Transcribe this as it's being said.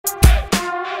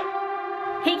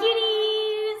Hey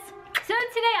cuties! So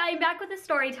today I'm back with a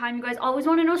story time. You guys always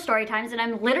want to know story times, and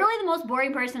I'm literally the most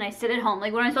boring person. I sit at home.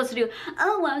 Like, what am I supposed to do?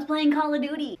 Oh, I was playing Call of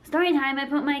Duty. Story time, I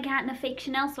put my cat in a fake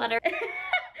Chanel sweater.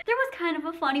 There was kind of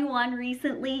a funny one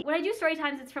recently. When I do story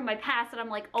times, it's from my past, and I'm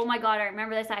like, oh my god, I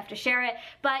remember this, I have to share it.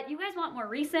 But you guys want more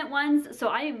recent ones, so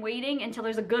I am waiting until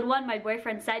there's a good one. My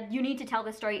boyfriend said, you need to tell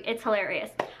this story, it's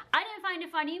hilarious. I didn't find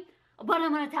it funny, but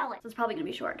I'm gonna tell it. So it's probably gonna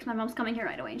be short, because my mom's coming here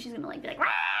right away, and she's gonna like be like, "Wow,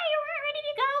 you're ready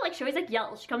to go!" Like, she always like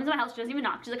yells. She comes to my house, she doesn't even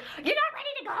knock. She's like, "You're not ready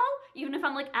to go?" Even if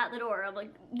I'm like at the door, I'm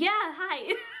like, yeah,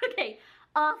 hi. Okay,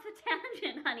 off a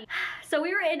tangent, honey. So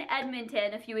we were in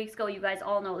Edmonton a few weeks ago, you guys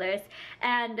all know this,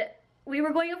 and we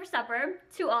were going over supper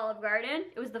to Olive Garden.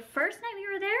 It was the first night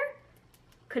we were there.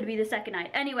 Could be the second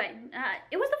night. Anyway,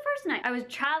 it was the first night. I was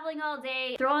traveling all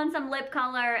day, throwing some lip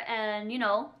color and, you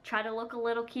know, try to look a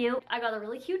little cute. I got a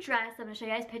really cute dress. I'm gonna show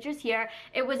you guys pictures here.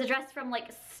 It was a dress from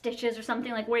like Stitches or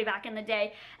something, like way back in the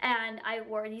day. And I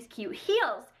wore these cute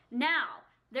heels. Now,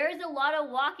 there is a lot of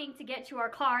walking to get to our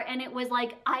car, and it was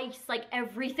like ice. Like,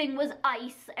 everything was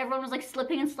ice. Everyone was like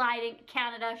slipping and sliding.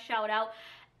 Canada, shout out.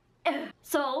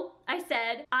 So I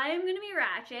said, I'm gonna be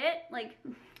ratchet, like,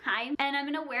 hi, and I'm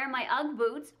gonna wear my UGG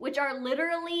boots, which are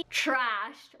literally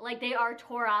trashed. Like, they are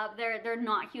tore up. They're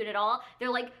not cute at all. They're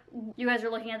like, you guys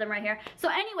are looking at them right here. So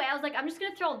anyway, I was like, I'm just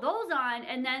gonna throw those on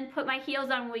and then put my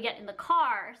heels on when we get in the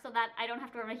car, so that I don't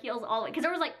have to wear my heels all the way, because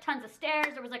there was like tons of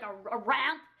stairs. There was like a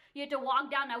ramp you had to walk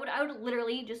down. I would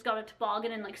literally just got a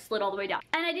toboggan and like slid all the way down.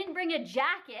 And I didn't bring a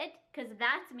jacket, because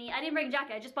that's me. I didn't bring a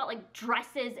jacket. I just bought like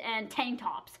dresses and tank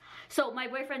tops. So my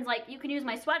boyfriend's like, you can use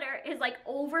my sweater. It's like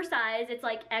oversized. It's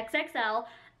like XXL.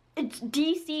 It's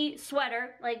DC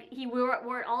sweater. Like, he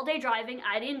wore it all day driving.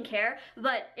 I didn't care.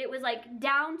 But it was like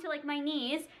down to like my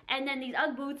knees. And then these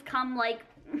UGG boots come like,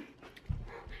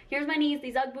 here's my knees.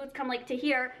 These UGG boots come like to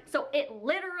here. So it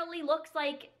literally looks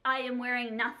like I am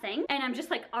wearing nothing. And I'm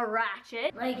just like a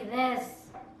ratchet. Like this.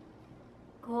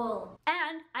 Cool.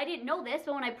 And I didn't know this,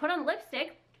 but when I put on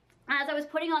lipstick, as I was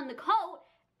putting on the coat,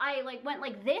 I like went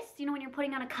like this, you know, when you're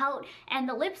putting on a coat, and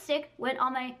the lipstick went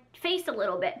on my face a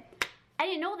little bit. I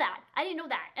didn't know that. I didn't know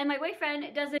that. And my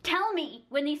boyfriend doesn't tell me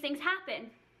when these things happen.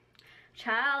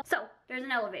 Child. So there's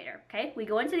an elevator, okay? We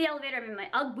go into the elevator. I'm in my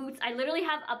UGG boots. I literally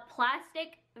have a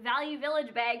plastic Value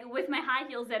Village bag with my high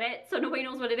heels in it, so nobody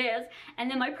knows what it is. And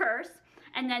then my purse.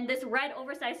 And then this red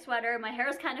oversized sweater. My hair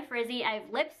is kind of frizzy. I have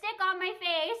lipstick on my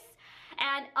face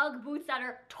and UGG boots that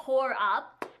are tore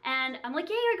up. And I'm like,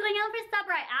 yeah, you're going out for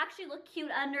supper. I actually look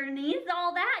cute underneath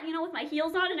all that, you know, with my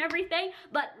heels on and everything.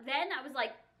 But then I was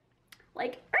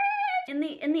like in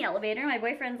the elevator. My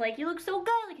boyfriend's like, you look so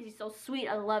good, because he's so sweet.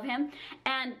 I love him.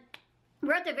 And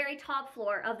we're at the very top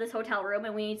floor of this hotel room,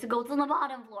 and we need to go to the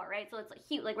bottom floor, right? So it's like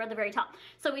huge, like we're at the very top.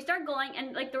 So we start going,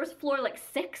 and like there was floor like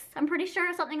 6, I'm pretty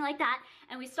sure, something like that.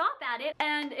 And we stop at it,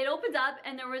 and it opens up,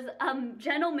 and there was a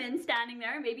gentleman standing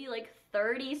there, maybe like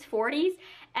 30s, 40s,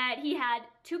 and he had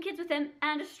 2 kids with him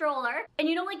and a stroller. And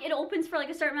you know, like, it opens for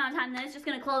like a certain amount of time, then it's just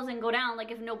gonna close and go down,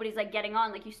 like if nobody's like getting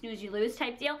on, like you snooze, you lose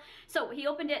type deal. So he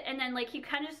opened it, and then like he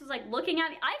kind of just was like looking at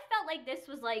me. I felt like this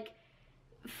was like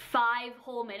 5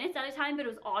 whole minutes at a time, but it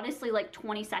was honestly like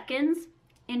 20 seconds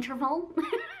interval.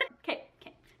 Okay.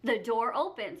 The door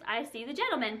opens. I see the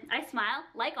gentleman. I smile,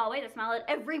 like always. I smile at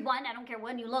everyone. I don't care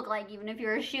what you look like, even if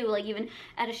you're a shoe, like even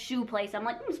at a shoe place. I'm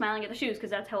like, smiling at the shoes,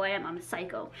 because that's how I am. I'm a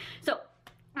psycho. So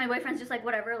my boyfriend's just like,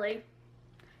 whatever, like,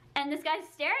 and this guy's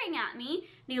staring at me,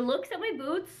 and he looks at my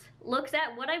boots, looks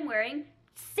at what I'm wearing,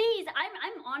 sees,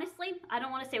 I'm honestly, I don't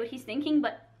want to say what he's thinking,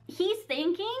 but he's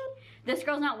thinking this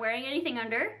girl's not wearing anything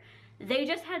under. They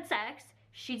just had sex.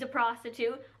 She's a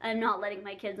prostitute. I'm not letting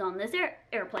my kids on this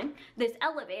airplane, this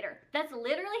elevator. That's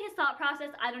literally his thought process.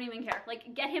 I don't even care.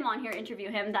 Like, get him on here, interview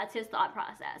him. That's his thought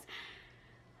process.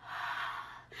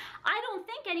 I don't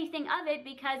think anything of it,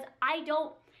 because I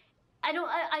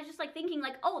just like thinking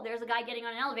like, oh, there's a guy getting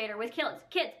on an elevator with kids,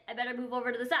 I better move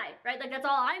over to the side, right? Like, that's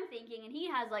all I'm thinking. And he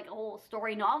has like a whole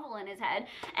story novel in his head,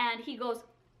 and he goes,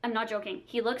 I'm not joking,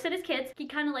 he looks at his kids, he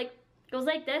kind of like goes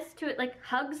like this to it, like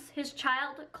hugs his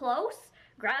child close,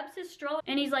 grabs his stroller,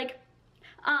 and he's like,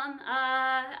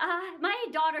 my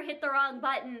daughter hit the wrong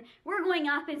button. We're going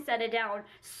up instead of down.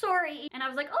 Sorry. And I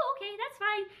was like, oh, okay, that's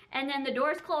fine. And then the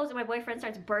doors close, and my boyfriend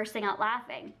starts bursting out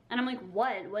laughing. And I'm like,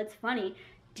 what? What's funny?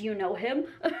 Do you know him?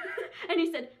 And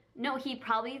he said, no, he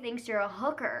probably thinks you're a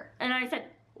hooker. And I said,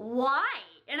 why?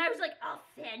 And I was like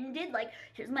offended, like,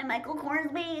 here's my Michael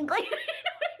Kors bag. Like, you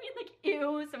know what I mean? Like,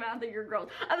 ew, Samantha, you're gross.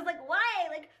 I was like, why?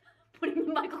 Like, putting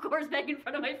the Michael Kors bag in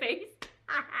front of my face.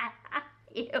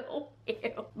 Ew,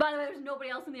 ew. By the way, there's nobody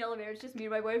else in the elevator. It's just me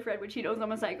and my boyfriend, which he knows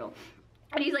I'm a psycho.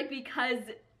 And he's like, because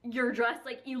you're dressed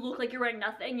like you look like you're wearing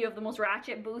nothing. You have the most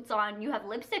ratchet boots on. You have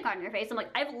lipstick on your face. I'm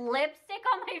like, I have lipstick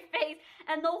on my face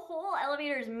and the whole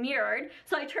elevator is mirrored.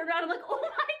 So I turn around, I'm like, oh my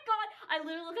God, I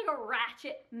literally look like a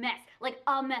ratchet mess, like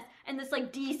a mess. And this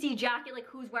like DC jacket, like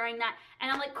who's wearing that?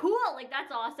 And I'm like, cool, like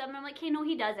that's awesome. And I'm like, hey, no,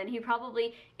 he doesn't. He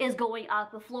probably is going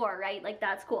up a floor, right? Like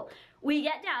that's cool. We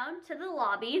get down to the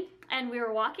lobby and we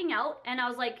were walking out and I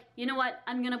was like, you know what?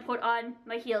 I'm gonna put on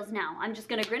my heels now. I'm just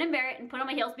gonna grin and bear it and put on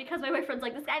my heels because my boyfriend's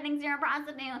like, this guy thinks you're a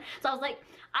prostitute. So I was like,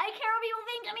 I care what people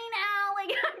think of me now.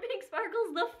 Like I'm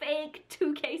PiinkSparkles, the fake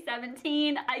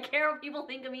 2K17. I care what people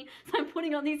think of me. So I'm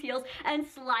putting on these heels and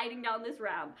sliding down this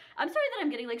ramp. I'm sorry that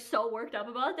I'm getting like so worked up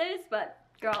about this, but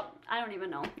girl, I don't even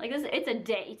know. Like it's a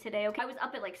day today, okay? I was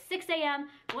up at like 6 a.m.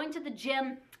 going to the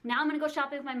gym. Now I'm gonna go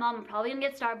shopping with my mom. I'm probably gonna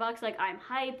get Starbucks. Like I'm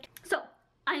hyped. So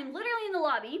I'm literally in the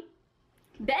lobby,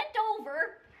 bent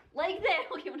over like this.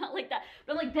 Okay, well not like that,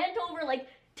 but I'm like bent over, like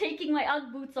taking my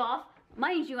Ugg boots off.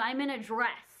 Mind you, I'm in a dress,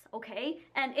 okay?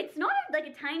 And it's not like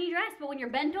a tiny dress, but when you're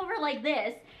bent over like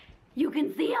this, you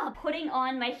can see I'm putting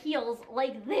on my heels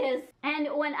like this. And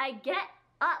when I get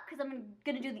up, because I'm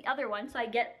gonna do the other one, so I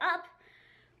get up,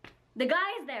 the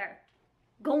guy's there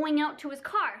going out to his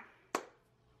car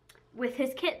with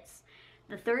his kids.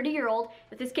 The 30-year-old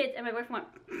with his kids, and my boyfriend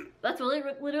went, that's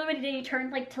literally what he did. He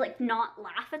turned like to like not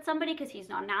laugh at somebody because he's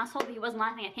not an asshole, but he wasn't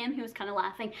laughing at him. He was kind of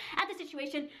laughing at the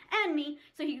situation and me.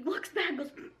 So he looks back,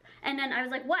 goes, and then I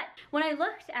was like, what? When I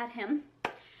looked at him,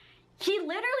 he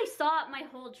literally saw my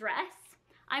whole dress.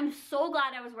 I'm so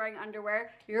glad I was wearing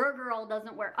underwear. Your girl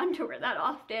doesn't wear underwear that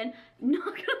often. Not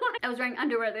gonna lie. I was wearing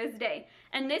underwear this day.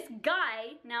 And this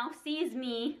guy now sees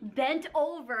me bent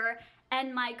over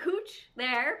and my cooch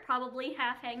there, probably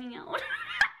half hanging out,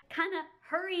 kind of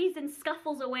hurries and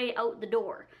scuffles away out the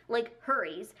door. Like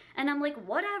hurries. And I'm like,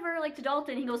 whatever, like to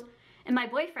Dalton. He goes, and my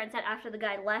boyfriend said after the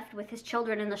guy left with his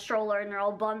children in the stroller and they're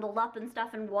all bundled up and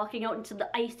stuff and walking out into the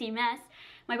icy mess,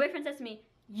 my boyfriend says to me,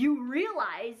 you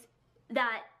realize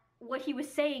that what he was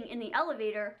saying in the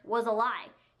elevator was a lie.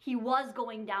 He was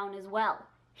going down as well.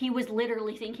 He was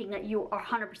literally thinking that you are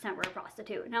 100% were a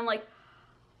prostitute. And I'm like,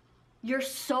 you're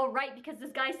so right, because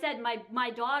this guy said my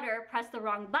daughter pressed the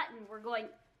wrong button. We're going,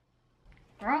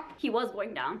 he was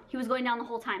going down. He was going down the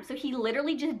whole time. So he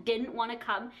literally just didn't want to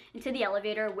come into the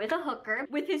elevator with a hooker,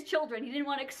 with his children. He didn't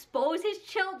want to expose his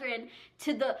children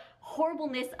to the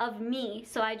horribleness of me.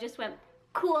 So I just went,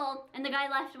 cool, and the guy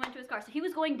left and went to his car. So he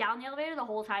was going down the elevator the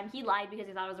whole time. He lied because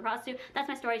he thought I was a prostitute. That's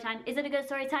my story time. Is it a good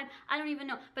story time? I don't even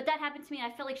know. But that happened to me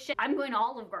and I feel like shit. I'm going to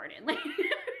Olive Garden. Like,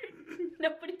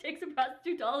 nobody takes a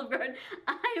prostitute to Olive Garden.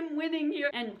 I am winning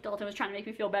here. And Dalton was trying to make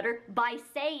me feel better by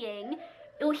saying,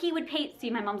 oh, he would pay. See,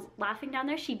 my mom's laughing down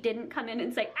there. She didn't come in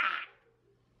and say,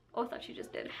 ah. Oh, I thought she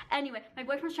just did. Anyway, my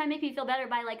boyfriend was trying to make me feel better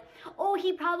by like, oh,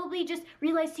 he probably just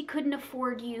realized he couldn't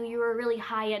afford you. You were a really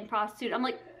high-end prostitute. I'm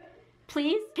like,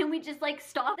 please, can we just like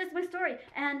stop? That's my story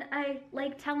and I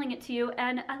like telling it to you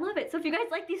and I love it. So if you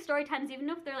guys like these story times, even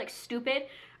if they're like stupid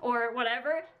or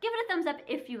whatever, give it a thumbs up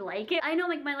if you like it. I know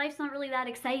like my life's not really that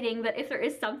exciting, but if there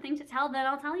is something to tell, then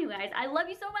I'll tell you guys. I love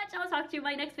you so much and I'll talk to you in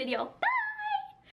my next video. Bye!